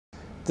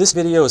This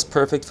video is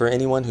perfect for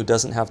anyone who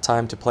doesn't have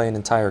time to play an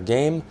entire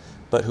game,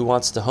 but who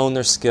wants to hone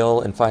their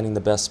skill in finding the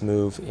best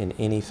move in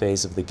any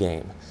phase of the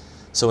game.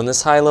 So in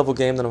this high-level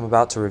game that I'm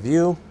about to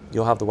review,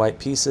 you'll have the white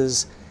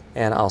pieces,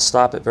 and I'll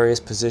stop at various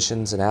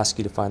positions and ask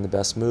you to find the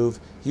best move,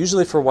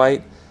 usually for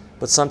white,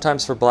 but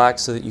sometimes for black,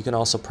 so that you can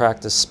also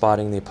practice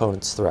spotting the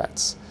opponent's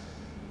threats.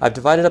 I've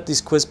divided up these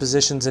quiz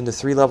positions into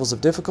 3 levels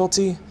of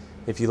difficulty.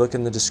 If you look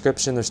in the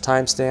description, there's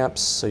timestamps,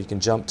 so you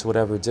can jump to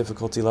whatever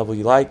difficulty level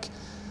you like.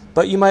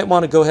 But you might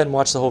want to go ahead and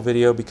watch the whole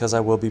video because I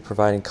will be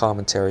providing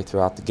commentary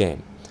throughout the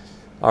game.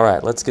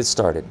 Alright, let's get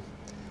started.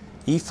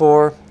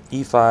 E4,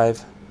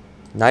 E5,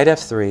 Knight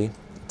F3,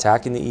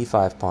 attacking the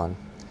E5 pawn.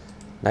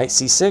 Knight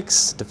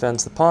C6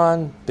 defends the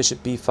pawn,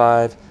 Bishop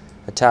B5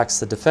 attacks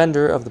the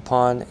defender of the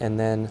pawn, and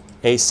then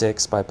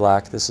A6 by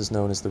black. This is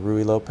known as the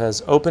Ruy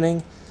Lopez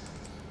opening.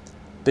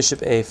 Bishop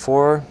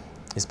A4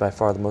 is by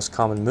far the most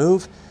common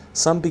move.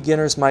 Some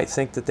beginners might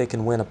think that they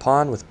can win a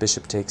pawn with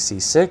bishop takes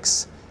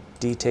C6,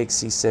 D takes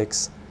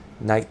C6,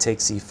 Knight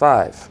takes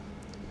E5.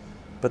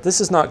 But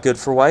this is not good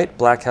for white.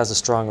 Black has a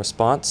strong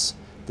response.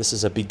 This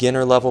is a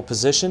beginner level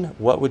position.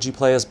 What would you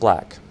play as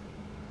black?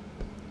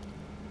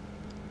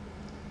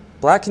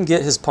 Black can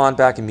get his pawn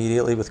back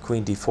immediately with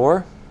Queen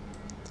D4.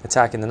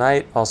 Attacking the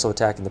knight, also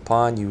attacking the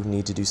pawn. You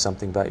need to do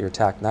something about your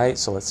attack knight,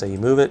 so let's say you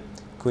move it.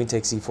 Queen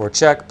takes E4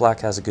 check. Black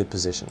has a good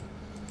position.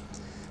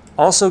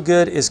 Also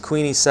good is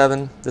Queen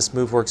E7. This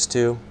move works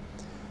too,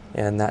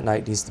 and that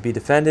knight needs to be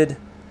defended.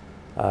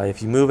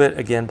 If you move it,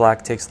 again,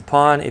 black takes the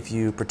pawn. If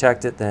you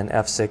protect it, then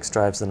F6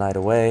 drives the knight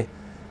away,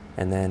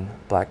 and then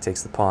black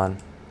takes the pawn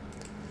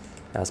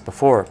as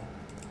before.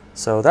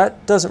 So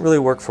that doesn't really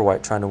work for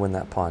white, trying to win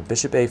that pawn.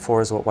 Bishop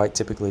A4 is what white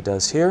typically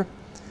does here,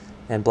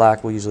 and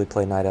black will usually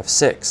play knight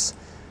F6.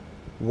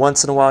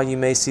 Once in a while, you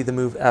may see the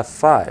move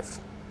F5.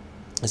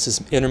 This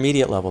is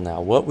intermediate level now.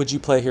 What would you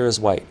play here as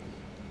white?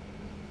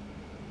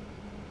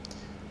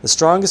 The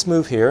strongest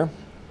move here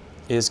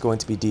is going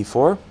to be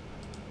D4.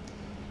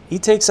 E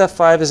takes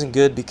F5 isn't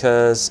good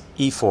because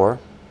E4.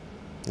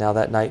 Now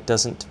that knight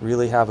doesn't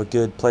really have a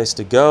good place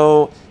to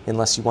go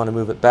unless you want to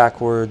move it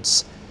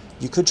backwards.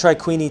 You could try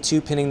Queen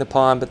E2 pinning the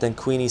pawn, but then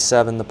Queen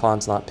E7, the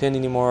pawn's not pinned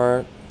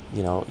anymore.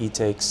 You know, E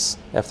takes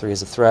F3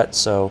 is a threat,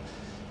 so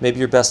maybe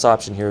your best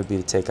option here would be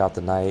to take out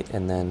the knight,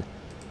 and then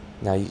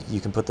now you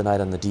can put the knight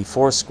on the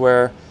D4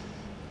 square.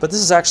 But this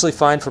is actually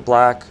fine for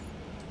black.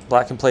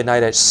 Black can play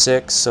knight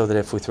H6 so that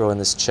if we throw in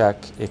this check,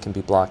 it can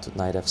be blocked with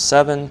knight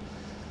F7.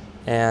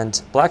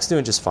 And black's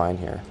doing just fine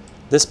here.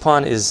 This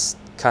pawn is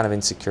kind of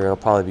insecure. It'll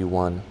probably be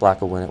won. Black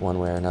will win it one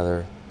way or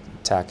another.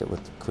 Attack it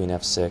with Queen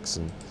F6,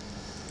 and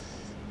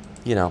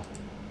you know,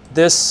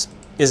 this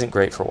isn't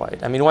great for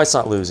white. I mean, white's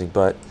not losing,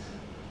 but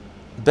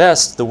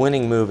best, the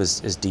winning move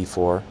is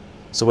D4.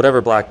 So whatever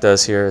black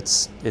does here,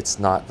 it's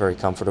not very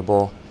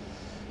comfortable.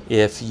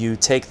 If you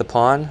take the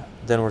pawn,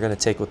 then we're going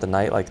to take with the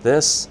knight like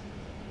this.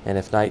 And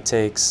if knight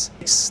takes,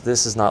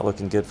 this is not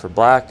looking good for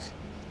black.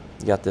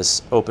 You got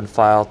this open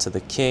file to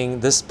the king.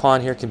 This pawn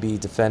here can be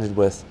defended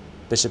with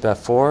bishop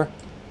F4,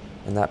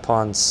 and that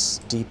pawn's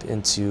deep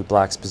into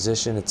black's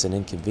position. It's an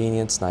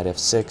inconvenience. Knight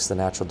F6, the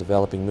natural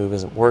developing move,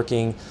 isn't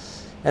working.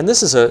 And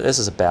this is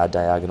a bad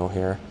diagonal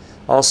here.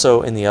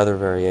 Also, in the other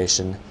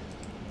variation,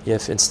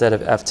 if instead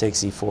of F takes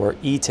E4,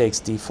 E takes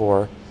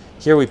D4,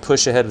 here we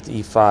push ahead with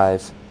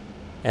E5,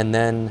 and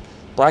then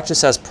black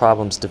just has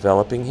problems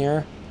developing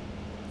here.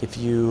 If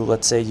you,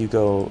 let's say you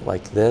go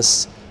like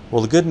this,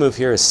 well, the good move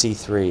here is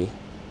C3,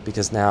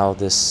 because now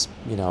this,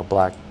 you know,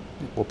 black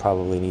will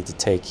probably need to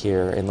take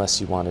here unless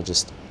you want to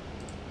just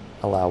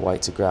allow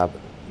white to grab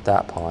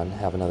that pawn,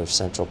 have another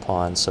central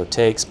pawn. So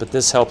takes, but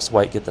this helps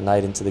white get the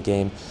knight into the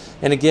game.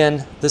 And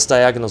again, this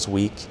diagonal's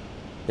weak.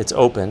 It's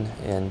open,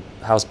 and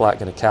how's black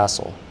going to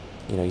castle?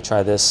 You know, you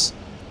try this,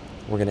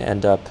 we're going to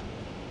end up,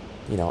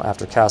 you know,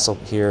 after castle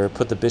here,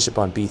 put the bishop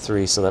on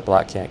B3 so that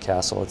black can't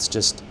castle. It's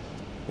just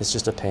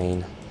a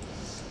pain.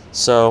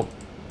 So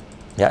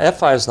yeah,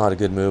 F5 is not a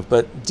good move,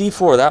 but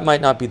D4, that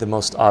might not be the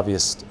most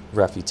obvious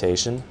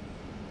refutation.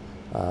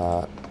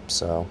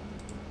 So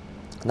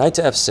knight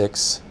to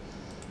F6,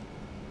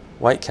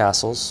 white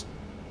castles,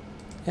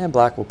 and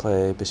black will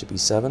play bishop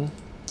E7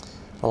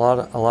 a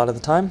lot of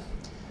the time.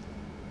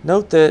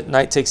 Note that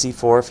knight takes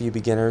E4 for you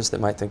beginners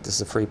that might think this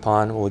is a free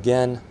pawn. Well,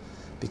 again,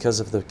 because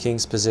of the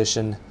king's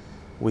position,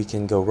 we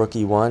can go rook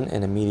E1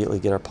 and immediately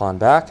get our pawn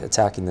back,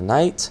 attacking the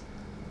knight.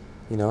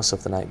 You know, so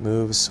if the knight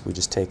moves, we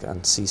just take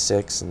on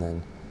C6, and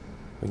then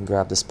we can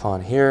grab this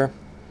pawn here.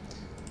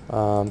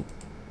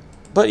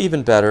 But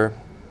even better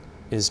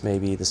is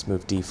maybe this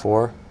move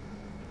D4,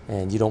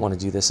 and you don't want to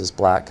do this as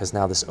black because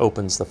now this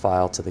opens the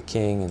file to the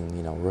king, and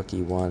you know, rook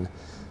E1.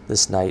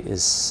 This knight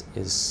is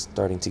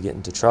starting to get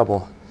into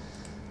trouble.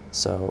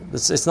 So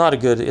it's not a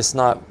good. It's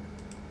not,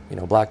 you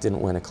know, black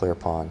didn't win a clear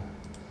pawn.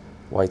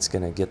 White's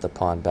going to get the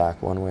pawn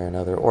back one way or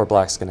another, or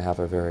black's going to have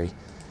a very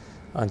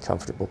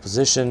uncomfortable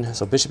position.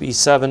 So bishop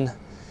E7,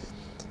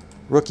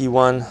 rook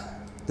E1.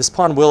 This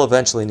pawn will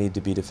eventually need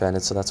to be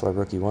defended, so that's why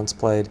rook E1's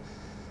played.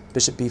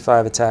 Bishop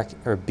B5 attack,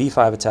 or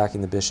B5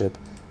 attacking the bishop.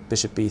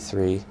 Bishop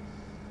B3.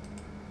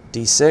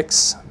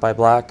 d6 by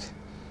black.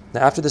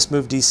 Now after this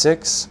move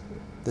d6,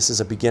 this is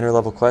a beginner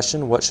level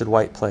question. What should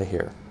white play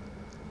here?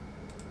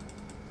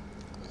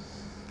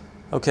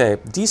 Okay,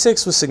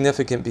 d6 was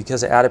significant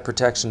because it added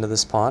protection to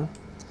this pawn,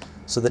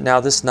 so that now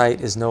this knight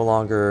is no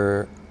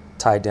longer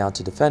tied down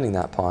to defending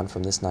that pawn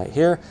from this knight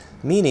here,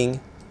 meaning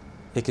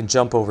it can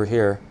jump over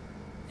here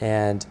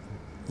and,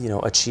 you know,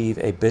 achieve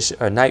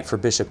a knight for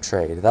bishop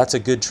trade. That's a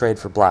good trade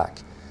for black.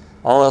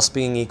 All else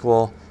being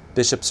equal,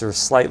 bishops are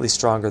slightly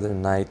stronger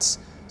than knights,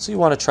 so you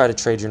want to try to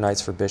trade your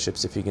knights for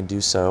bishops if you can do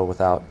so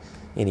without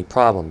any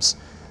problems.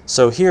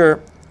 So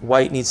here,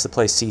 white needs to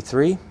play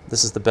c3.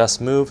 This is the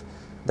best move.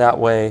 That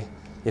way,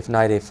 if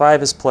knight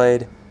a5 is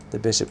played, the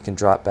bishop can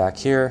drop back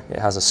here. It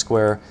has a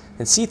square,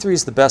 and c3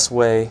 is the best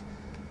way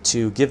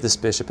to give this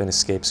bishop an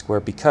escape square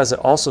because it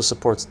also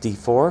supports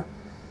d4.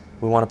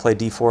 We want to play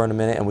d4 in a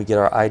minute, and we get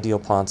our ideal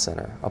pawn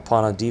center. A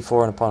pawn on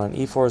d4 and a pawn on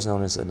e4 is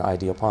known as an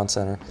ideal pawn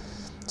center.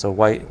 So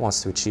white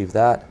wants to achieve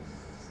that.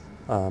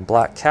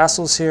 Black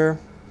castles here.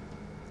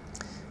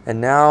 And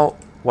now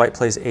white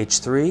plays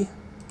h3.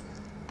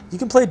 You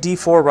can play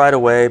d4 right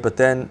away, but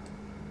then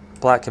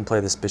black can play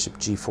this bishop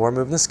g4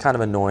 move. This is kind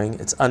of annoying.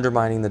 It's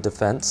undermining the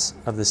defense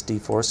of this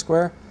d4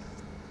 square.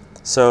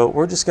 So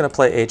we're just going to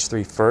play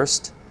h3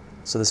 first,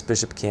 so this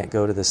bishop can't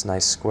go to this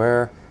nice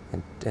square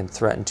and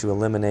threaten to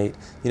eliminate.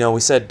 You know, we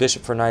said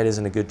bishop for knight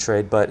isn't a good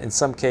trade, but in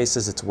some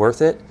cases it's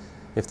worth it.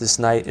 If this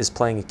knight is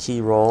playing a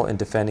key role in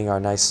defending our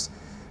nice,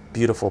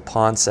 beautiful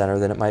pawn center,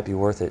 then it might be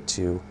worth it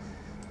to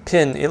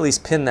at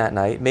least pin that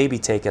knight, maybe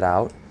take it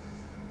out.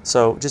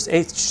 So just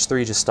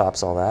h3 just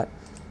stops all that.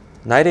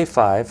 Knight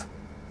a5.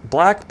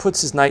 Black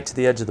puts his knight to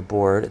the edge of the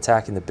board,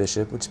 attacking the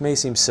bishop, which may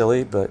seem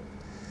silly, but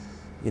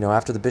you know,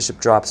 after the bishop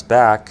drops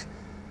back,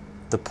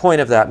 the point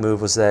of that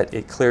move was that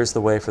it clears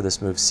the way for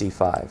this move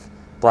c5.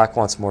 Black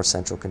wants more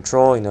central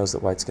control. He knows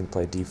that white's going to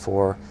play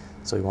d4,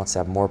 so he wants to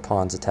have more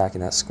pawns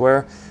attacking that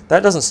square.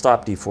 That doesn't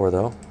stop d4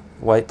 though.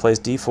 White plays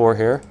d4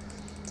 here,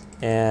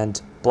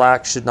 and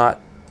black should not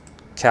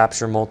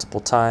capture multiple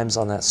times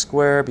on that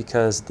square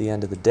because at the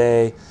end of the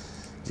day,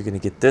 you're going to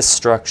get this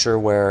structure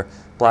where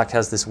black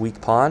has this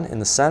weak pawn in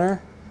the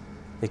center.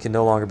 It can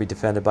no longer be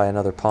defended by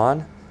another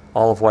pawn.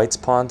 All of white's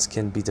pawns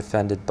can be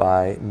defended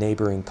by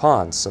neighboring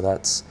pawns, so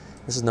this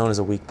is known as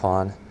a weak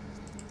pawn,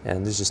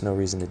 and there's just no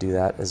reason to do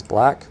that as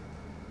black.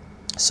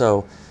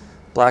 So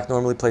black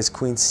normally plays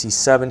queen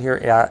c7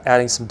 here,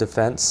 adding some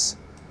defense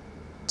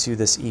to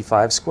this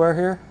e5 square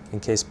here in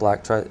case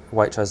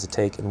white tries to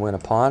take and win a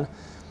pawn.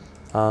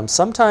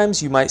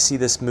 Sometimes you might see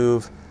this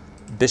move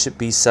bishop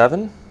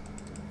b7,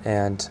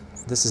 and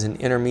this is an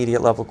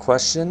intermediate level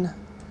question.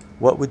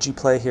 What would you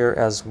play here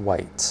as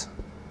white?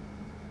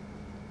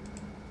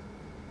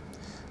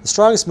 The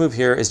strongest move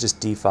here is just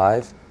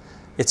d5.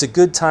 It's a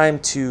good time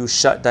to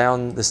shut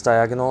down this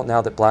diagonal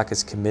now that black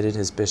has committed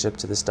his bishop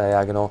to this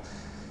diagonal.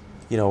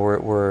 You know,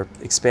 we're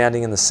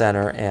expanding in the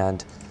center,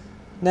 and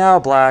now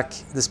black,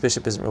 this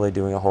bishop isn't really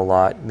doing a whole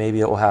lot.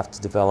 Maybe it will have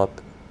to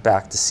develop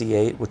back to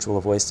c8, which will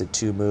have wasted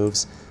 2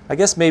 moves. I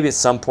guess maybe at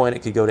some point it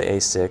could go to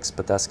a6,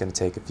 but that's going to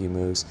take a few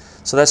moves.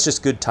 So that's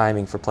just good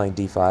timing for playing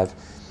d5.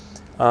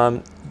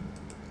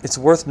 It's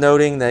worth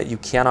noting that you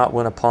cannot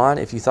win a pawn.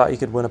 If you thought you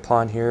could win a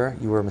pawn here,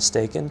 you were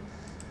mistaken.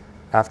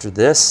 After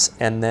this,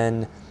 and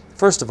then,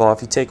 first of all,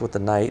 if you take with the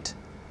knight,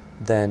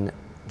 then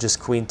just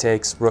queen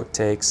takes, rook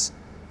takes,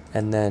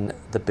 and then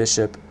the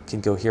bishop can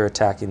go here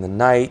attacking the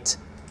knight,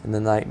 and the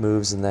knight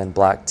moves, and then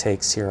black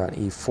takes here on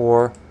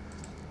e4.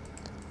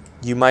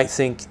 You might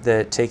think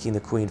that taking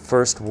the queen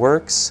first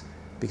works,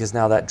 because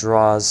now that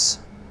draws,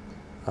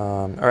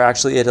 or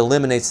actually it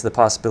eliminates the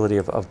possibility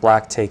of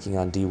black taking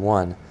on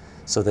d1,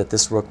 so that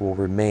this rook will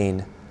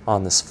remain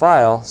on this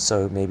file,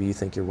 so maybe you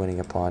think you're winning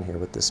a pawn here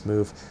with this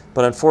move.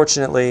 But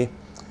unfortunately,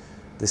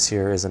 this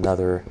here is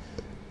another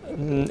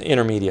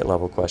intermediate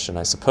level question,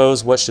 I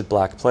suppose. What should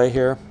black play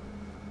here?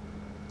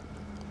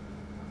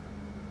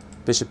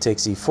 Bishop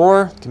takes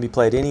e4, can be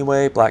played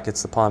anyway. Black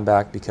gets the pawn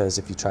back because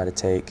if you try to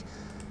take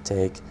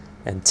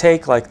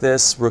like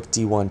this, rook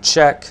d1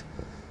 check,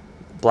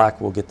 black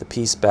will get the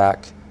piece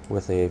back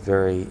with a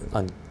very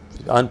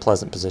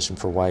unpleasant position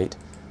for white.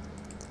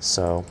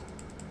 So,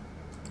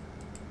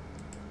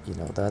 you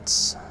know,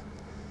 that's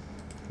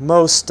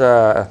most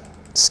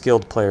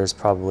skilled players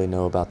probably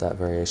know about that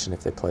variation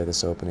if they play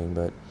this opening,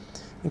 but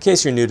in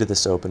case you're new to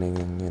this opening,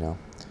 and you know,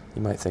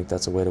 you might think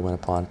that's a way to win a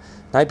pawn.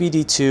 Knight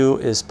bd2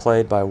 is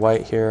played by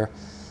white here.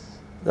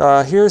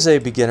 Here's a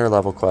beginner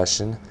level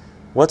question.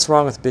 What's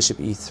wrong with bishop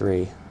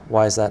e3?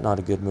 Why is that not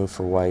a good move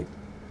for white?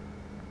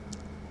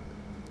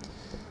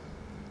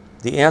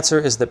 The answer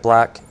is that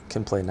black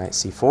can play knight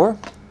c4,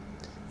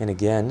 and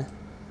again,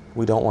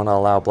 we don't want to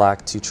allow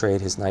black to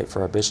trade his knight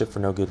for our bishop for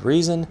no good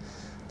reason.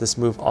 This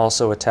move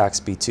also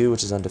attacks b2,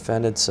 which is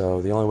undefended, so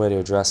the only way to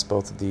address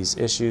both of these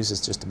issues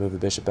is just to move the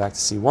bishop back to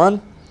c1.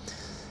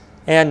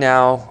 And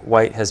now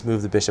white has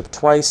moved the bishop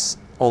twice,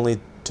 only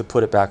to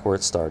put it back where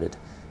it started.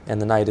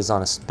 And the knight is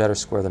on a better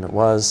square than it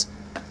was.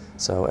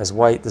 So as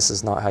white, this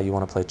is not how you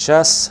want to play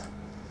chess.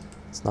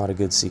 It's not a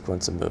good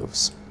sequence of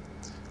moves.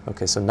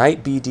 Okay, so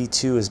knight b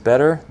d2 is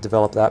better.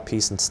 Develop that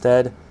piece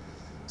instead.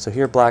 So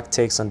here black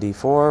takes on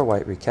d4,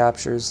 white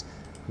recaptures.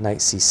 Knight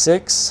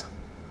c6,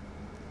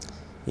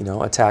 you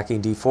know,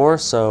 attacking d4.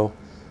 So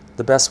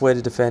the best way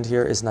to defend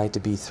here is knight to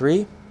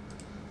b3.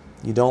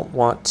 You don't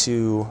want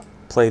to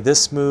play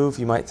this move.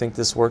 You might think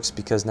this works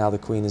because now the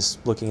queen is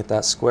looking at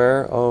that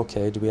square.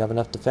 Okay, do we have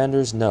enough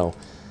defenders? No.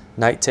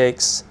 Knight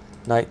takes,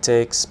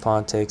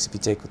 pawn takes. If you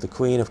take with the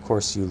queen, of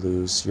course you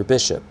lose your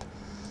bishop.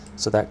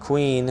 So that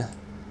queen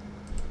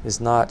is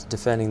not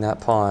defending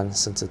that pawn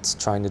since it's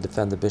trying to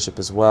defend the bishop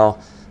as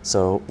well.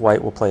 So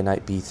white will play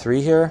knight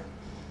b3 here.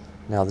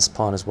 Now this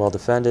pawn is well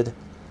defended.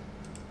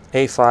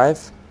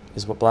 a5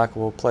 is what black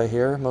will play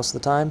here most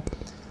of the time,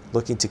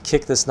 looking to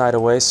kick this knight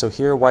away. So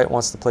here white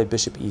wants to play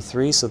bishop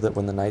e3 so that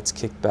when the knight's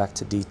kicked back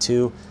to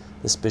d2,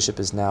 this bishop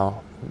is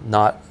now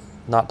not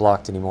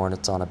blocked anymore and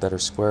it's on a better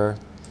square.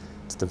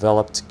 It's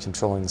developed,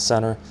 controlling the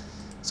center.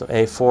 So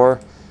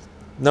a4.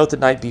 Note that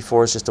knight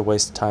b4 is just a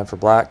waste of time for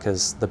black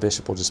because the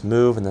bishop will just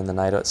move and then the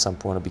knight at some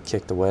point will be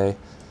kicked away.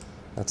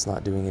 That's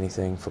not doing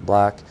anything for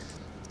black.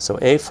 So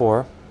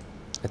a4,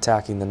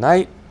 attacking the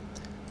knight.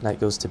 Knight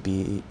goes to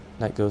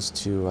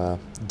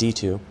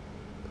d2.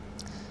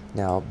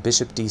 Now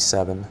bishop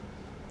d7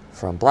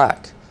 from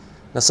black.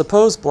 Now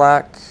suppose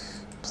black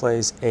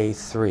plays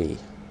a3.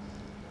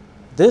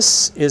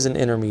 This is an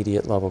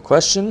intermediate level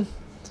question.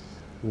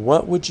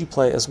 What would you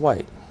play as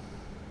white?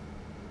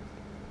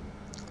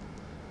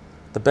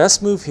 The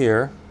best move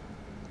here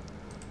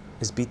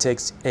is b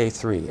takes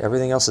a3.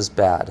 Everything else is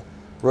bad.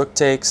 Rook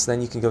takes,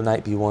 then you can go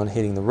knight b1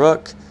 hitting the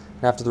rook.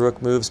 And after the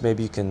rook moves,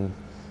 maybe you can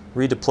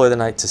redeploy the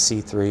knight to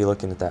c3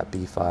 looking at that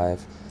b5.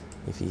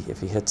 If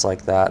he hits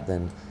like that,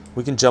 then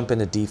we can jump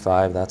into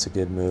d5. That's a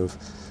good move.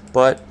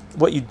 But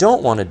what you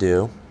don't want to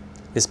do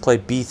is play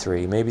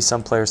b3. Maybe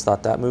some players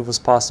thought that move was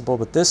possible,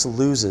 but this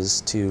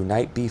loses to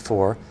knight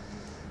b4.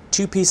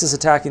 Two pieces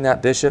attacking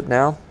that bishop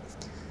now.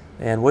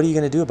 And what are you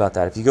going to do about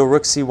that? If you go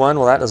rook c1,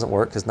 well, that doesn't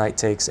work because knight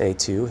takes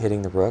a2,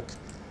 hitting the rook.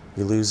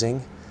 You're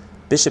losing.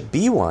 Bishop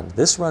b1.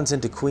 This runs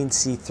into queen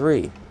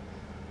c3.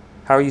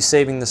 How are you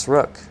saving this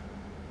rook?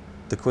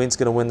 The queen's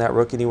going to win that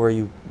rook. Anywhere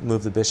you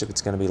move the bishop,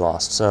 it's going to be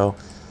lost. So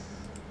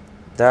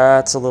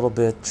that's a little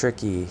bit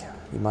tricky.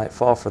 You might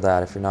fall for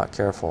that if you're not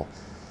careful.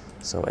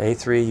 So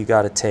a3, you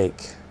got to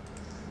take.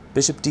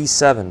 Bishop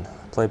d7,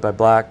 played by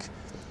black.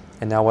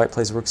 And now white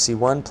plays rook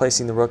c1,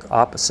 placing the rook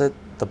opposite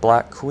the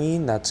black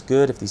queen. That's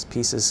good. If these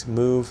pieces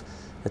move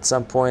at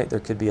some point, there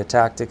could be a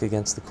tactic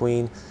against the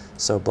queen.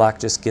 So black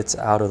just gets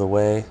out of the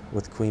way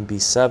with queen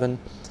b7.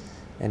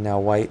 And now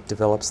white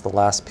develops the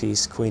last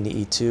piece, queen to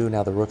e2.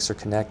 Now the rooks are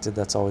connected.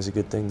 That's always a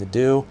good thing to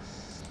do.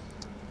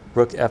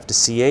 Rook f to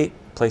c8,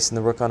 placing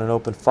the rook on an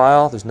open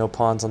file. There's no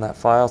pawns on that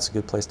file. It's a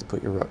good place to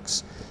put your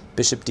rooks.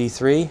 Bishop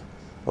d3,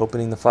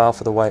 opening the file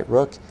for the white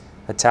rook,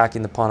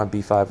 attacking the pawn on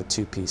b5 with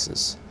two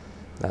pieces.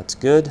 That's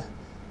good.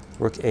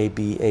 Rook a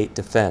b8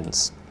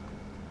 defends.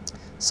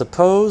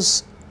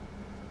 Suppose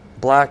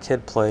black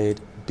had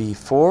played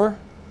b4.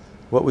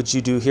 What would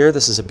you do here?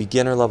 This is a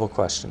beginner level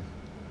question.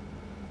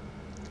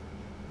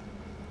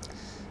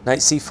 Knight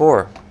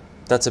c4.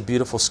 That's a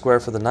beautiful square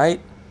for the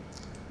knight.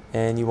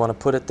 And you want to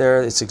put it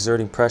there. It's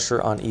exerting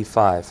pressure on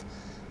e5.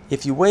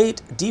 If you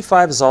wait,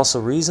 d5 is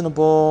also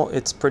reasonable.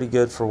 It's pretty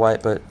good for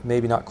white, but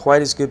maybe not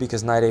quite as good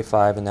because knight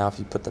a5, and now if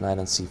you put the knight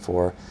on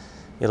c4,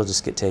 it'll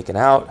just get taken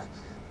out.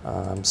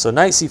 So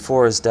knight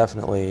c4 is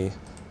definitely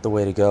the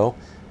way to go.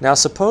 Now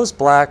suppose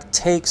black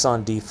takes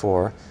on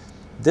d4.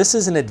 This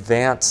is an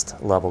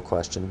advanced level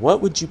question.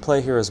 What would you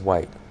play here as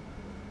white?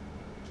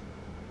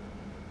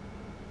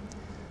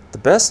 The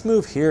best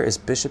move here is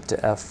bishop to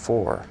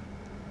f4.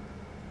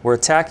 We're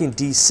attacking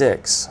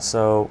d6,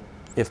 so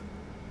if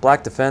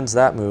black defends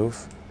that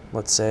move,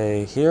 let's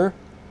say here,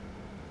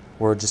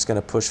 we're just going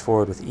to push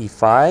forward with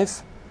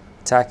e5,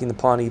 attacking the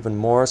pawn even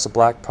more, so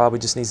black probably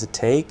just needs to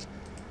take,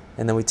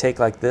 and then we take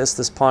like this.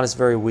 This pawn is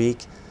very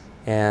weak,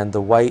 and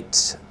the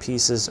white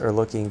pieces are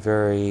looking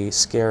very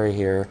scary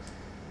here.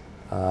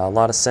 A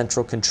lot of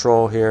central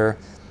control here.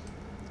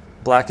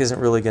 Black isn't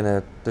really going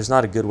to, there's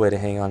not a good way to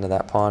hang on to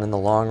that pawn in the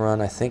long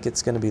run. I think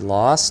it's going to be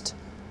lost.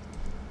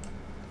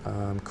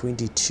 Queen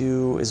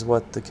d2 is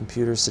what the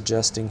computer's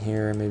suggesting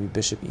here. Maybe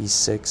bishop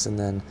e6, and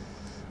then,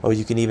 oh,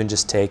 you can even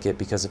just take it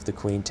because if the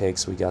queen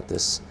takes, we got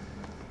this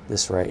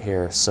right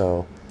here.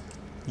 So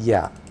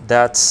yeah,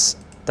 that's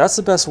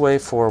the best way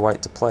for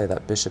white to play,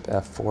 that bishop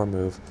f4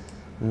 move.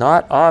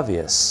 Not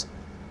obvious.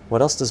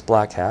 What else does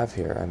black have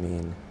here? I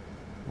mean,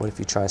 what if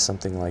you try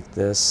something like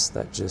this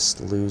that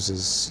just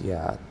loses?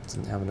 Yeah,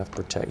 doesn't have enough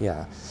protect.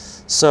 Yeah.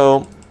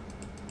 So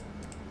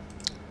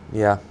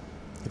yeah,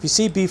 if you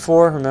see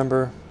b4,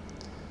 remember,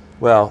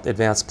 well,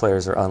 advanced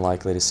players are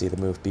unlikely to see the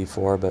move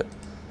b4, but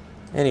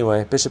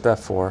anyway, bishop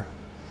f4.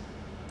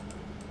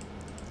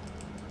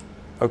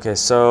 Okay,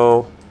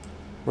 so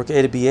rook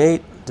a to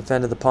b8,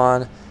 defended the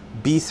pawn.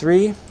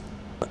 b3,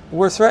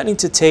 we're threatening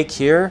to take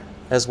here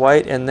as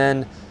white, and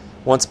then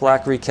Once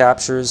black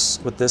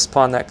recaptures with this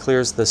pawn, that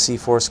clears the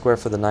c4 square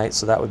for the knight,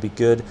 so that would be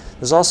good.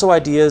 There's also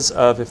ideas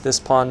of if this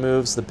pawn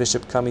moves, the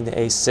bishop coming to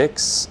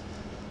a6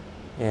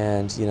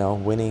 and, you know,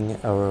 winning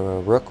a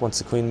rook once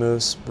the queen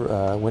moves,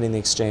 winning the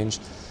exchange.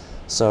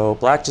 So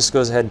black just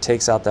goes ahead and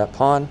takes out that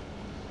pawn.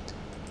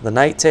 The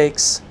knight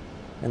takes,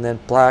 and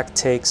then black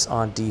takes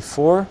on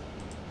d4.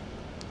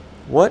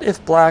 What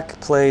if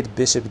black played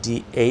bishop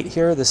d8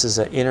 here? This is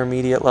an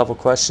intermediate level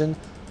question.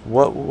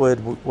 What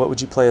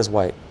would you play as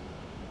white?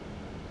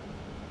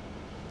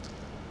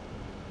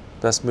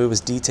 Best move is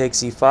d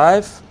takes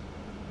e5.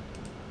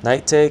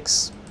 Knight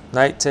takes,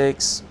 rook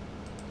takes,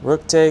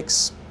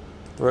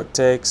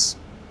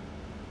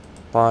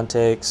 pawn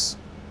takes,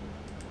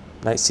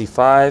 knight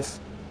c5,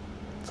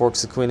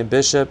 forks the queen and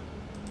bishop.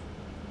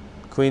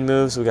 Queen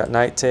moves, we got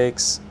knight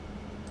takes,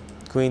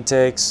 queen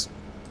takes,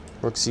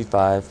 rook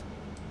c5,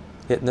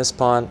 hitting this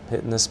pawn.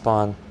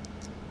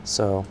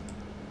 So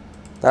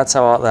that's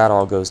how that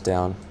all goes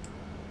down.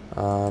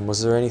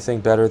 Was there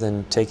anything better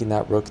than taking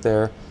that rook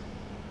there?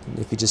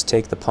 If you just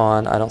take the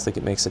pawn, I don't think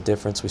it makes a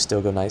difference. We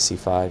still go knight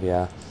c5,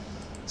 yeah.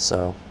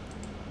 So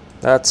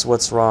that's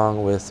what's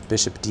wrong with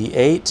bishop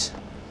d8.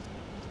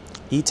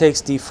 E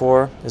takes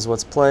d4 is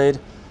what's played.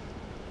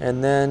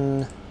 And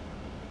then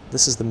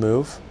this is the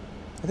move.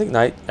 I think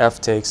knight f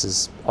takes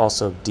is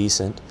also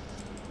decent.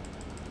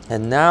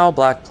 And now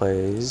black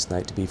plays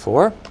knight to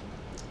b4,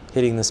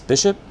 hitting this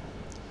bishop.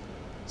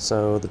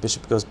 So the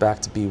bishop goes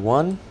back to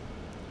b1.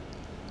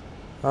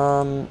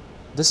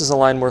 This is a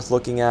line worth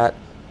looking at.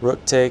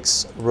 Rook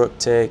takes,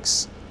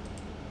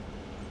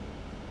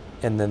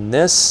 and then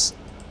this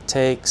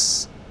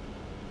takes,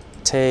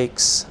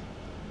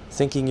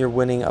 thinking you're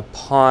winning a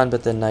pawn,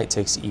 but then knight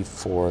takes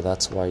e4.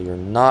 That's why you're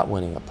not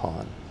winning a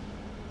pawn.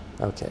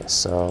 Okay,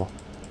 so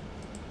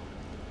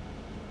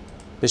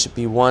bishop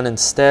b1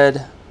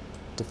 instead,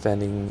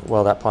 defending,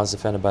 well, that pawn's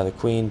defended by the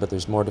queen, but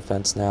there's more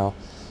defense now.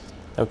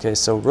 Okay,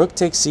 so rook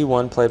takes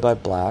c1 played by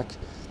black.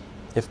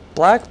 If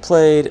black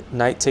played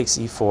knight takes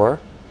e4,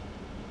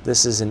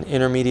 this is an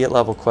intermediate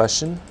level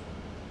question.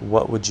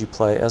 What would you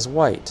play as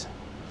white?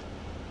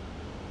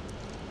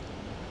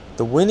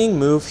 The winning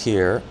move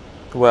here,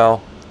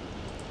 well,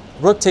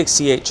 rook takes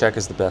c8 check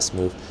is the best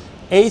move.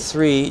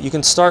 a3, you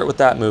can start with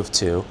that move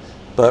too,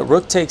 but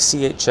rook takes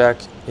c8 check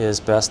is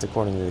best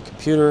according to the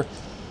computer.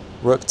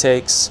 Rook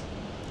takes,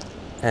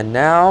 and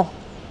now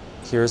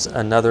here's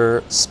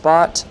another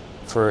spot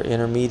for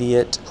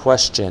intermediate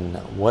question.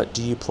 What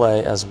do you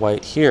play as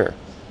white here?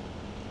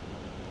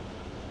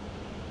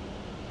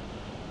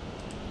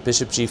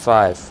 Bishop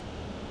g5.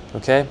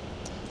 Okay,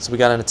 so we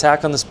got an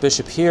attack on this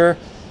bishop here,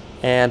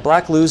 and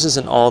black loses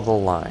in all the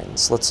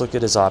lines. Let's look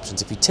at his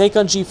options. If you take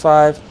on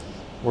g5,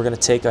 we're going to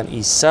take on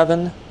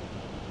e7.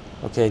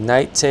 Okay,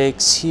 knight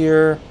takes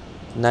here,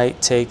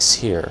 knight takes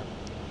here.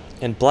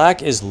 And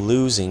black is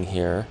losing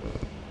here.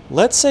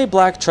 Let's say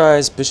black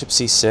tries bishop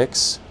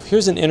c6.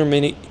 Here's an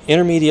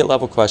intermediate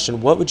level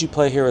question. What would you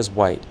play here as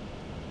white?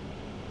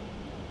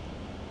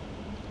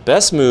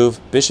 Best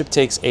move, bishop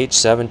takes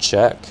h7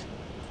 check.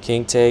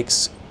 King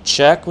takes,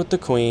 check with the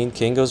queen,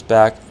 king goes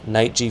back,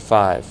 knight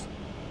g5.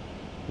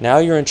 Now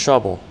you're in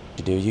trouble.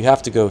 You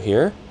have to go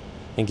here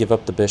and give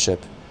up the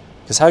bishop.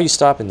 Because how are you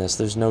stopping this?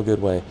 There's no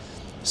good way.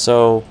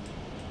 So,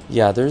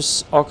 yeah,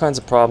 there's all kinds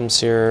of problems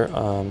here.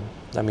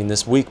 I mean,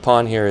 this weak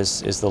pawn here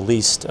is the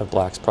least of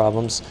black's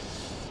problems.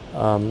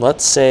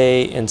 Let's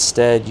say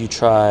instead you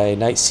try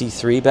knight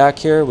c3 back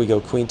here. We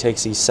go queen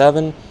takes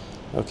e7.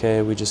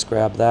 Okay, we just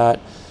grab that.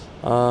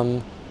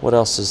 What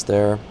else is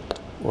there?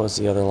 What was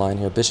the other line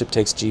here? Bishop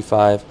takes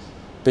g5.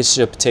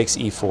 Bishop takes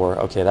e4.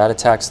 Okay, that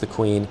attacks the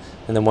queen.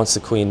 And then once the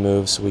queen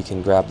moves, we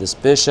can grab this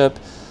bishop.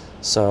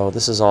 So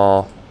this is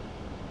all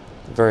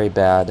very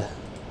bad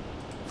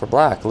for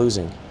black,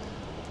 losing.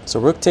 So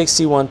rook takes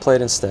c1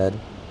 played instead.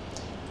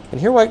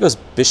 And here white goes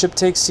bishop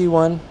takes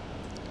c1.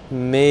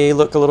 May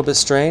look a little bit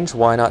strange.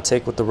 Why not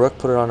take with the rook,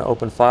 put it on an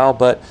open file?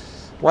 But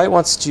white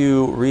wants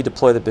to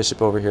redeploy the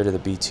bishop over here to the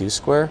b2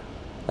 square.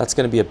 That's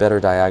going to be a better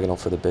diagonal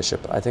for the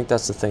bishop. I think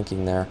that's the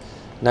thinking there.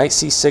 Knight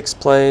c6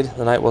 played.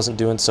 The knight wasn't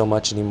doing so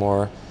much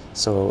anymore,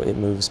 so it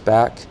moves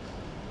back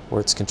where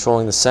it's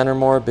controlling the center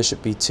more.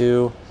 Bishop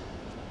b2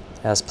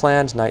 as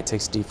planned. Knight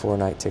takes d4,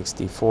 knight takes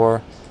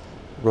d4.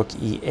 Rook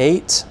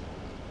e8.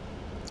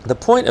 The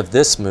point of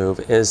this move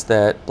is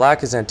that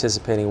black is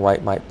anticipating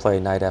white might play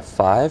knight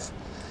f5,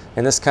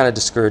 and this kind of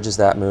discourages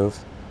that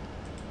move.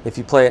 If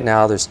you play it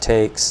now, there's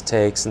takes,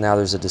 and now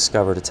there's a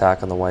discovered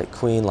attack on the white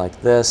queen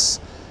like this.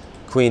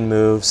 Queen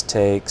moves,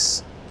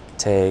 takes,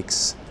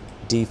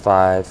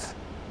 d5.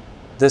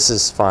 This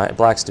is fine.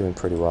 Black's doing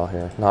pretty well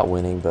here. Not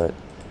winning, but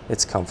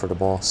it's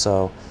comfortable.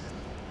 So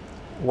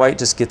white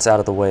just gets out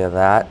of the way of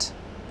that.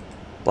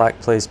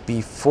 Black plays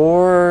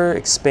b4,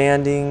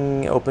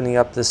 expanding, opening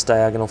up this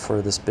diagonal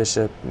for this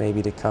bishop,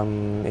 maybe to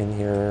come in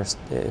here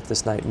if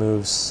this knight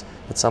moves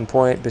at some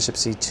point. Bishop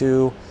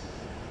c2.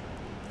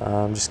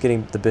 Just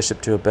getting the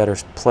bishop to a better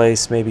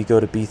place. Maybe go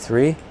to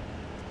b3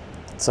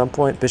 at some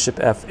point. Bishop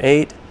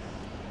f8.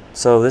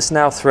 So this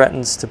now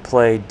threatens to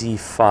play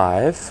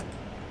d5.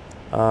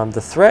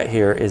 The threat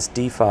here is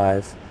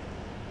d5,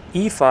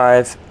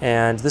 e5,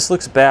 and this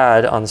looks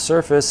bad on the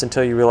surface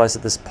until you realize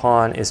that this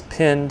pawn is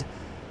pinned,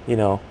 you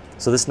know,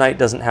 so this knight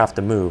doesn't have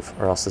to move,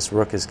 or else this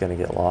rook is going to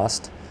get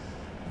lost.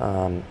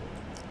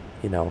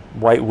 You know,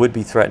 white would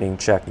be threatening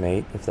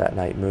checkmate if that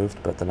knight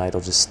moved, but the knight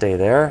will just stay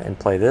there and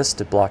play this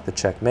to block the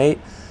checkmate,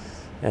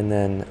 and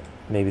then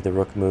maybe the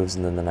rook moves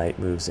and then the knight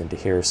moves into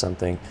here or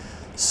something.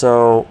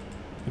 So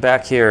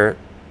back here,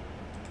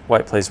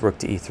 white plays rook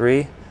to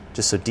e3,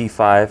 just so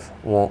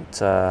d5 won't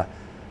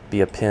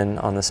be a pin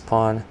on this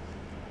pawn.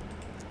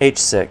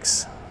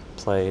 h6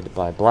 played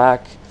by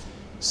black,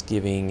 just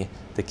giving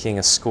the king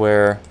a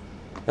square.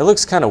 It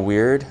looks kind of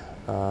weird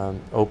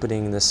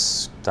opening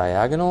this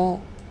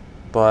diagonal,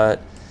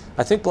 but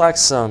I think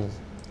black's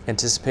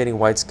anticipating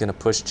white's going to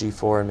push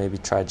g4 and maybe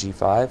try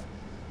g5.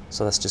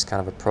 So that's just kind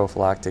of a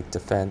prophylactic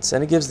defense,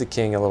 and it gives the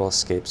king a little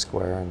escape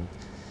square,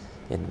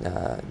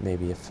 and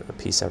maybe if a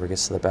piece ever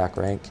gets to the back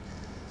rank.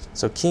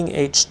 So king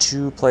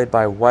h2 played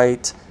by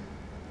white.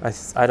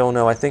 I don't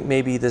know. I think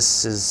maybe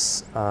this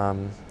is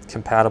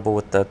compatible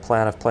with the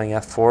plan of playing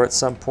f4 at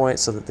some point,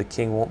 so that the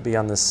king won't be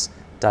on this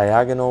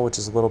diagonal, which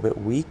is a little bit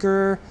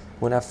weaker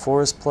when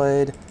f4 is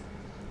played.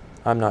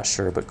 I'm not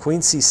sure, but queen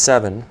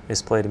c7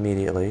 is played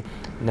immediately.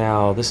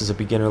 Now, this is a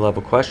beginner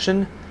level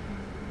question.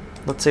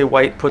 Let's say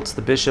white puts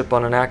the bishop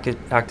on an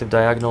active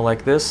diagonal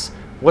like this.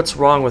 What's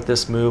wrong with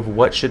this move?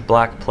 What should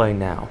black play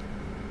now?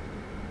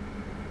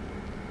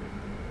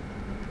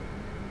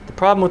 The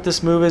problem with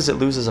this move is it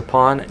loses a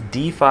pawn.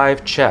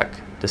 d5 check.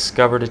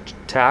 Discovered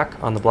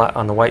attack on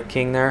the white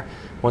king there.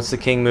 Once the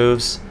king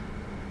moves,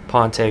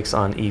 pawn takes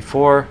on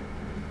e4,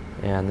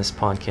 and this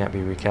pawn can't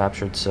be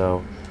recaptured,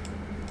 so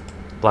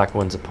black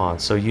wins a pawn.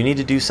 So you need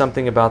to do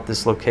something about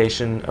this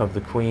location of the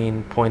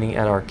queen pointing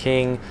at our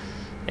king,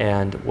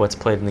 and what's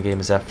played in the game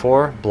is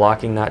f4,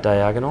 blocking that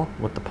diagonal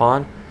with the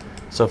pawn.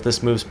 So if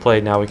this move's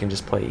played, now we can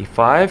just play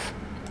e5.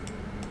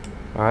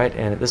 Alright,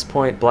 and at this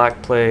point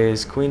black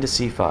plays queen to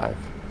c5.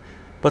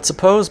 But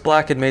suppose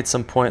black had made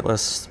some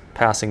pointless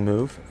passing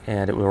move,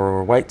 and it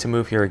were white to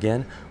move here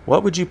again.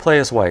 What would you play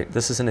as white?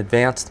 This is an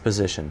advanced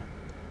position.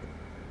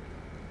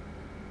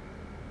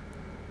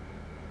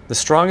 The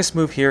strongest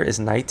move here is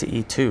knight to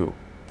e2.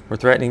 We're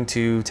threatening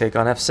to take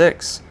on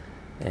f6,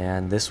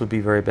 and this would be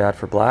very bad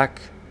for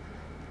black.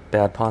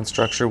 Bad pawn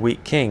structure,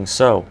 weak king.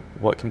 So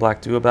what can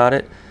black do about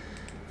it?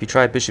 If you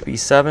try bishop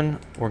e7,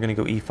 we're going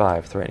to go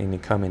e5, threatening to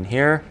come in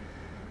here,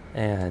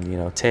 and you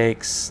know,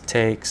 takes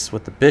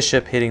with the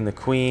bishop hitting the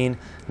queen.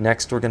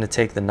 Next we're going to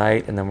take the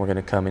knight, and then we're going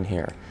to come in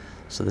here.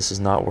 So this is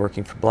not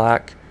working for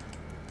black.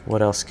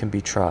 What else can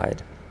be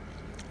tried?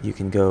 You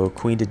can go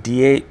queen to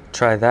d8,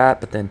 try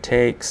that, but then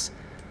takes,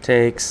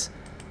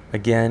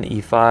 again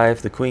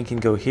e5. The queen can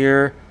go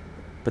here,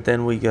 but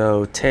then we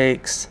go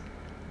takes,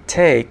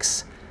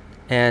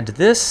 and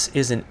this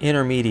is an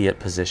intermediate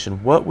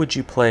position. What would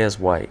you play as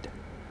white?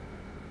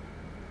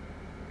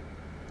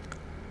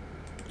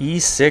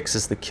 e6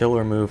 is the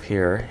killer move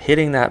here,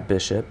 hitting that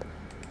bishop.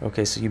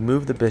 Okay, so you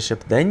move the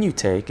bishop, then you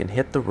take and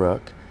hit the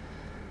rook,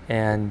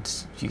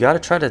 and you got to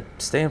try to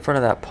stay in front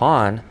of that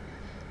pawn.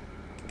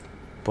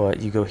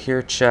 But you go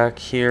here, check,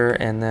 here,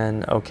 and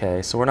then,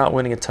 okay, so we're not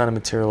winning a ton of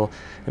material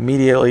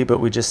immediately, but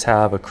we just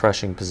have a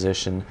crushing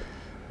position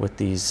with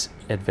these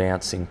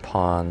advancing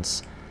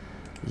pawns.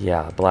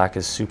 Yeah, black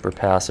is super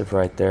passive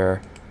right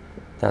there.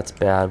 That's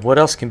bad. What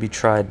else can be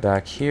tried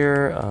back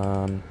here?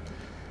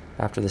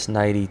 After this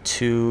knight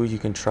e2, you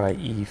can try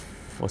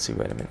let's see,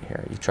 wait a minute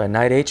here. You try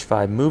knight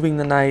h5, moving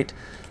the knight,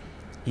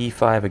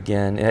 e5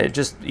 again.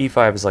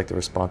 E5 is like the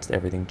response to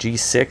everything.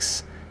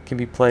 g6 can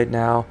be played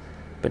now.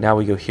 But now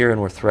we go here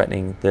and we're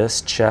threatening this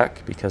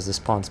check because this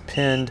pawn's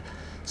pinned.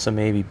 So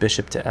maybe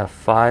bishop to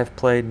f5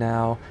 played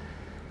now.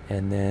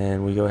 And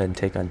then we go ahead and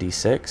take on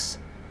d6.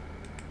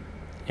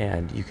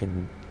 And you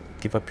can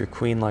give up your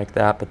queen like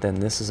that, but then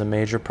this is a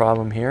major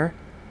problem here.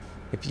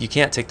 If you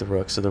can't take the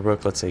rook, so the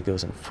rook, let's say,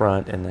 goes in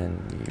front, and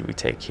then we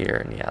take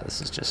here, and yeah,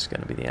 this is just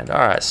going to be the end.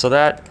 All right, so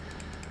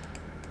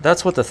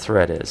that's what the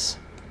threat is.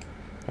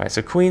 All right,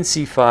 so queen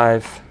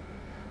c5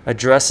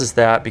 addresses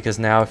that, because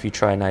now if you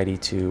try knight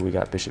e2, we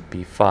got bishop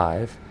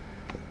b5.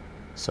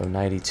 So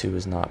knight e2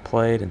 is not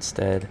played.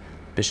 Instead,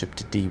 bishop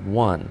to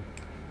d1.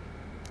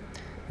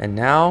 And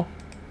now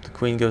the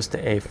queen goes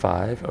to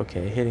a5.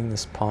 Okay, hitting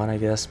this pawn, I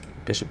guess.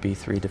 Bishop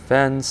b3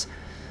 defends.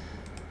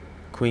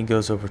 Queen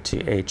goes over to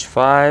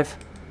h5.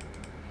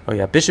 Oh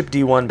yeah, bishop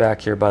d1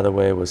 back here, by the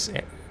way, was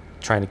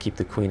trying to keep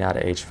the queen out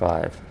of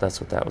h5. That's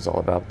what that was all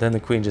about. Then the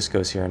queen just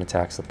goes here and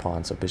attacks the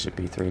pawn, so bishop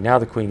b3. Now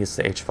the queen gets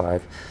to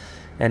h5.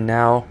 And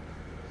now,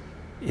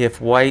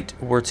 if white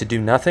were to do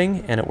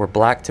nothing and it were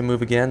black to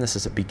move again, this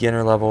is a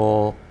beginner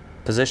level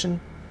position,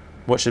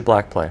 what should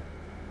black play?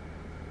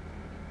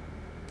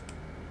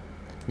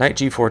 Knight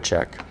g4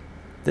 check.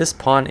 This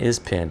pawn is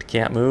pinned,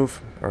 can't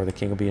move, or the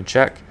king will be in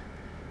check.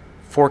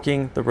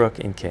 Forking the rook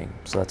and king.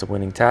 So that's a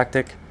winning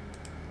tactic.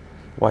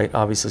 White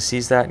obviously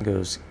sees that and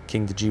goes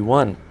king to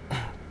g1.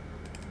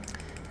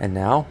 And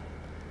now,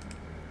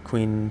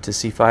 queen to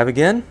c5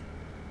 again.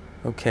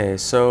 Okay,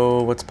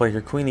 so let's play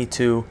here queen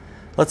e2.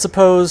 Let's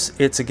suppose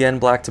it's again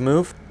black to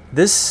move.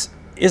 This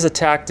is a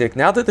tactic.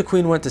 Now that the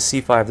queen went to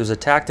c5, there's a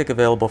tactic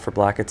available for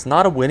black. It's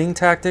not a winning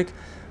tactic,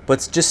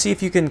 but just see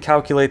if you can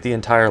calculate the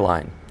entire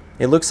line.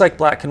 It looks like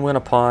black can win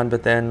a pawn,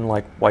 but then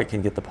like white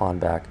can get the pawn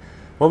back.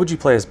 What would you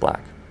play as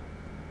black?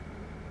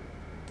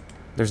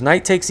 There's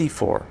knight takes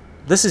e4.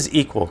 This is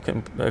equal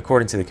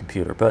according to the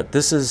computer, but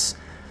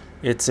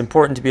it's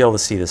important to be able to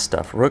see this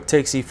stuff. Rook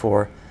takes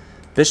e4,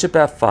 bishop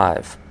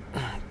f5.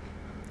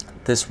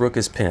 This rook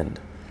is pinned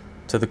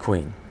to the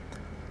queen.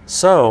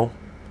 So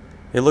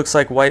it looks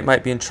like white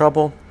might be in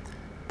trouble,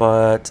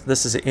 but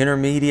this is an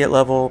intermediate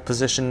level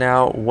position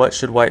now. What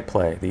should white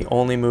play? The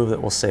only move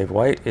that will save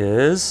white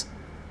is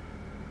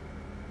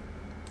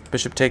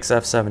bishop takes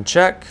f7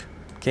 check,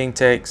 king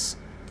takes,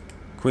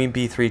 queen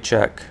b3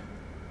 check,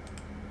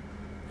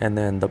 and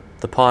then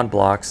the pawn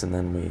blocks, and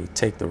then we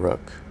take the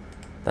rook.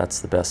 That's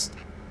the best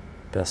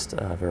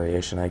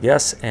variation, I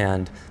guess.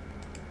 And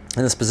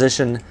in this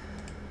position,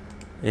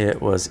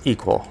 it was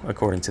equal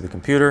according to the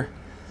computer.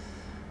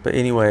 But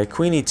anyway,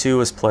 queen e2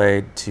 was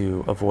played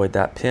to avoid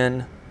that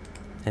pin.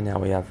 And now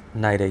we have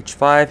knight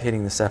h5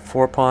 hitting this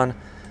f4 pawn.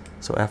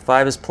 So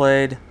f5 is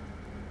played.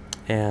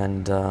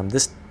 And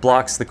this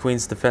blocks the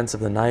queen's defense of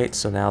the knight.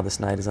 So now this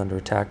knight is under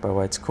attack by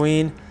white's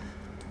queen.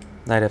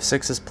 Knight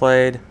f6 is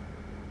played.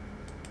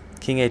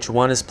 King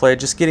h1 is played,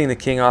 just getting the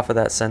king off of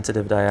that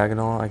sensitive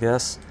diagonal, I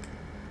guess.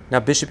 Now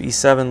bishop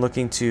e7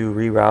 looking to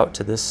reroute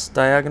to this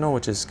diagonal,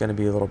 which is going to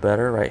be a little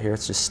better. Right here,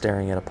 it's just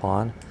staring at a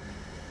pawn.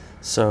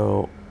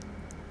 So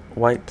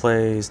white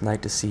plays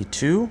knight to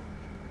c2.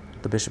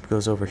 The bishop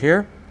goes over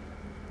here.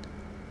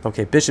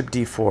 Okay, bishop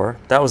d4.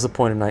 That was the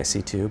point of knight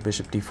c2.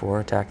 Bishop d4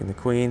 attacking the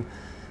queen.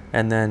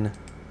 And then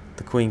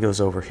the queen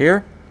goes over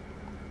here.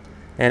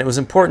 And it was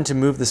important to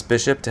move this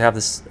bishop to have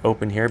this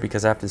open here,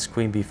 because after this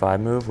queen b5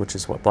 move, which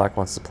is what black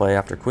wants to play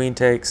after queen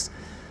takes,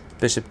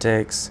 bishop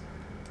takes,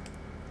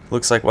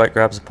 looks like white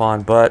grabs a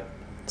pawn, but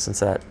since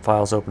that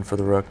file's open for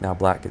the rook, now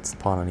black gets the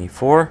pawn on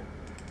e4.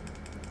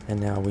 And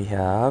now we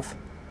have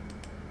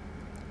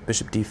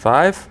bishop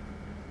d5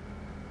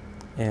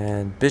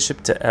 and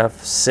bishop to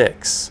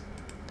f6.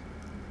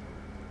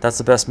 That's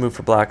the best move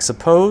for black.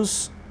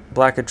 Suppose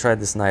black had tried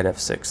this knight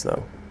f6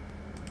 though.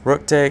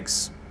 Rook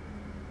takes,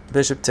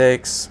 bishop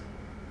takes.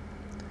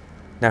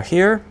 Now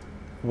here,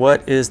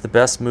 what is the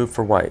best move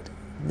for white?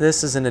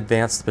 This is an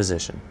advanced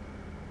position.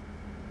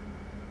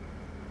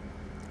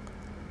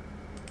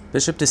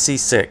 Bishop to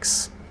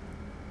c6.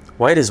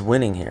 White is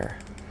winning here.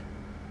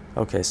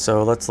 Okay,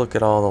 so let's look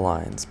at all the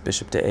lines.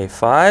 Bishop to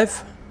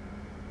a5.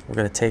 We're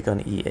going to take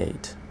on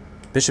e8.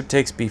 Bishop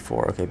takes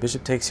b4. Okay,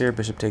 bishop takes here,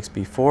 bishop takes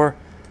b4.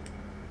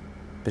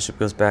 Bishop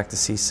goes back to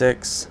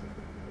c6.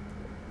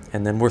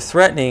 And then we're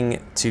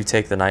threatening to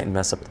take the knight and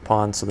mess up the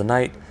pawn. So the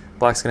knight,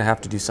 black's going to have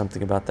to do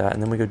something about that.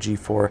 And then we go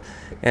g4.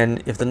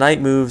 And if the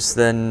knight moves,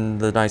 then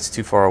the knight's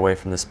too far away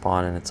from this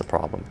pawn, and it's a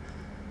problem.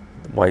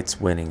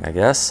 White's winning, I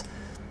guess.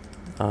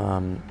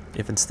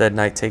 If instead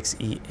knight takes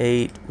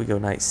e8, we go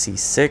knight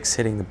c6,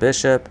 hitting the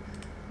bishop.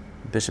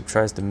 Bishop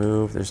tries to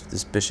move. There's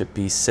this bishop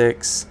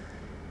b6.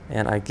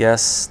 And I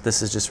guess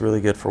this is just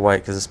really good for white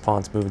because this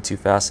pawn's moving too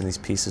fast and these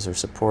pieces are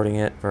supporting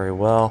it very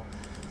well.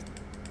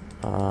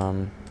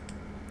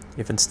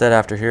 If instead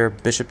after here,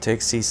 bishop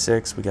takes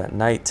c6, we got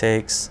knight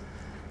takes,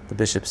 the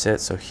bishop's hit,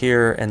 so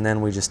here, and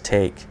then we just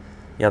take.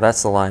 Yeah,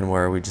 that's the line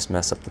where we just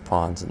mess up the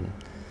pawns, and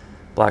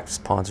black's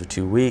pawns are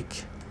too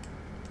weak.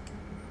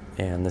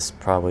 And this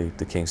probably,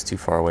 the king's too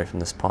far away from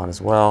this pawn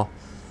as well.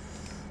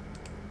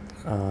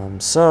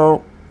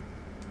 So,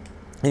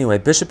 anyway,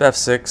 bishop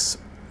f6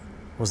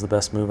 was the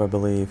best move, I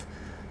believe.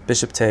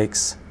 Bishop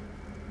takes.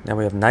 Now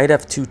we have knight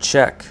f2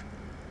 check.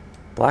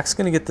 Black's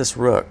going to get this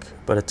rook,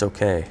 but it's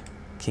okay.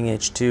 King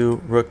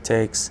h2, rook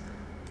takes.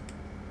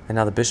 And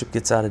now the bishop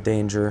gets out of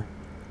danger,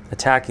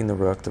 attacking the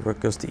rook. The rook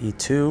goes to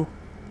e2.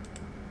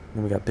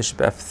 Then we got bishop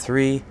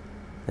f3,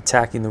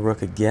 attacking the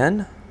rook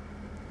again.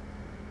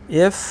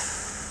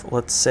 If,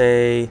 let's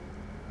say,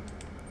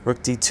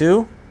 rook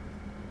d2,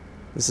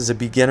 this is a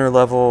beginner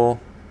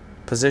level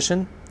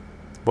position,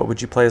 what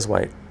would you play as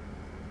white?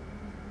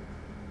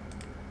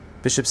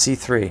 Bishop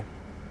c3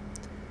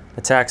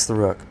 attacks the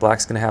rook.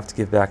 Black's going to have to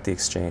give back the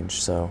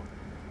exchange, so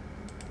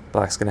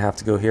black's going to have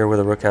to go here where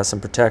the rook has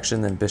some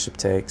protection, then bishop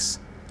takes,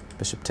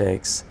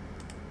 and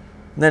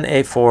then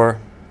a4,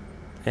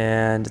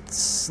 and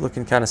it's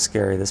looking kind of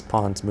scary. This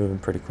pawn's moving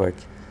pretty quick.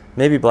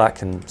 Maybe black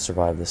can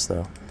survive this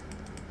though.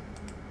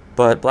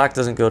 But black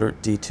doesn't go to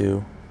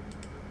d2.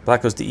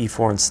 Black goes to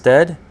e4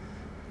 instead.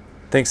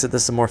 Thinks that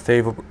this is a more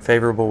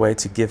favorable way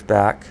to give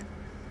back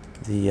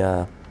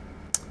the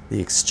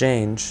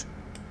exchange.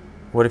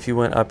 What if you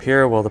went up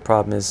here? Well, the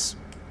problem is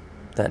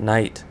that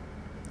knight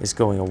is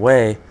going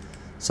away.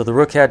 So the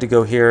rook had to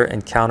go here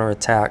and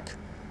counterattack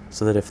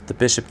so that if the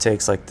bishop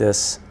takes like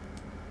this,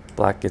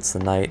 black gets the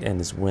knight and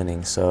is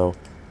winning. So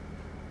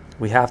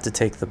we have to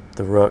take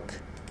the rook.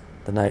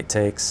 The knight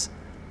takes.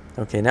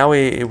 Okay, now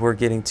we're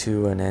getting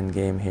to an end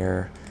game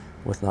here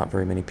with not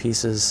very many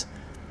pieces.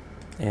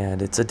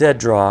 And it's a dead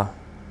draw.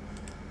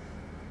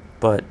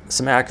 but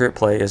some accurate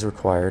play is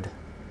required.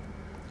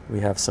 We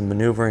have some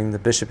maneuvering. The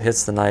bishop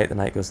hits the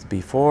knight goes to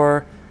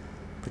b4,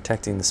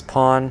 protecting this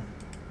pawn.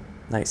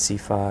 Knight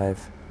c5,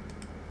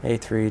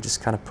 a3,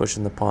 just kind of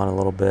pushing the pawn a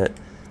little bit.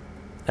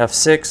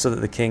 f6 so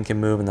that the king can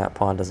move and that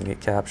pawn doesn't get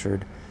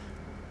captured.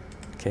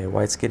 Okay,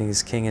 white's getting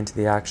his king into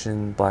the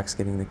action, black's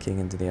getting the king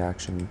into the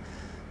action.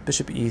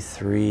 Bishop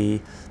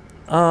e3,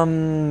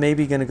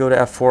 maybe going to go to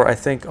f4. I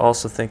think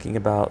also thinking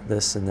about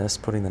this and this,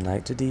 putting the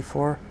knight to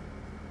d4.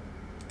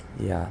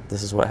 Yeah,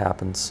 this is what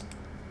happens.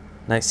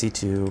 Knight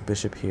c2,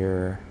 bishop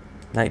here,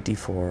 knight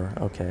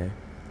d4, okay.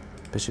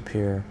 Bishop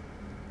here,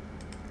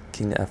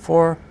 king to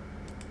f4,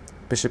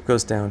 bishop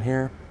goes down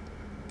here,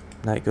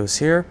 knight goes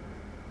here.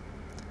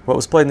 What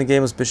was played in the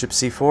game was bishop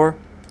c4,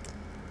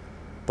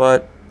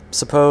 but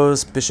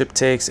suppose bishop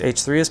takes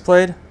h3 is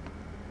played.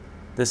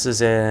 This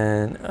is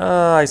in,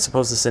 I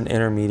suppose this is an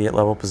intermediate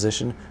level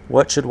position.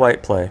 What should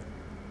white play?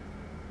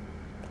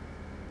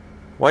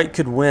 White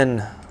could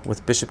win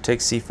with bishop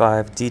takes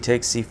c5, d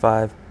takes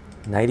c5,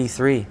 knight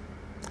e3.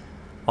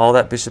 All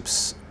that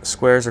bishop's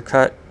squares are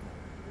cut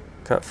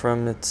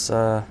from its,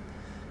 you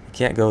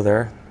can't go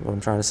there, what I'm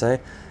trying to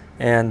say.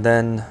 And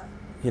then,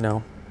 you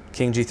know,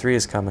 king g3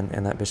 is coming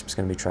and that bishop's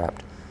going to be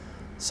trapped.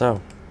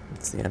 So,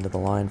 it's the end of the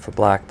line for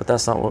black, but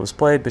that's not what was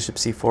played. Bishop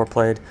c4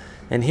 played.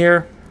 And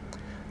here,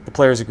 the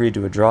players agreed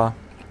to a draw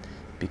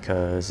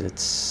because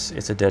it's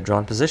a dead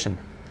drawn position.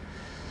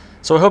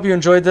 So I hope you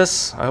enjoyed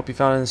this. I hope you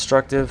found it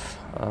instructive.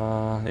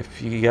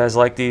 If you guys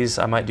like these,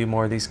 I might do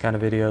more of these kind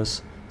of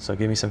videos. So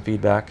give me some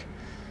feedback.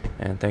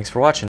 And thanks for watching.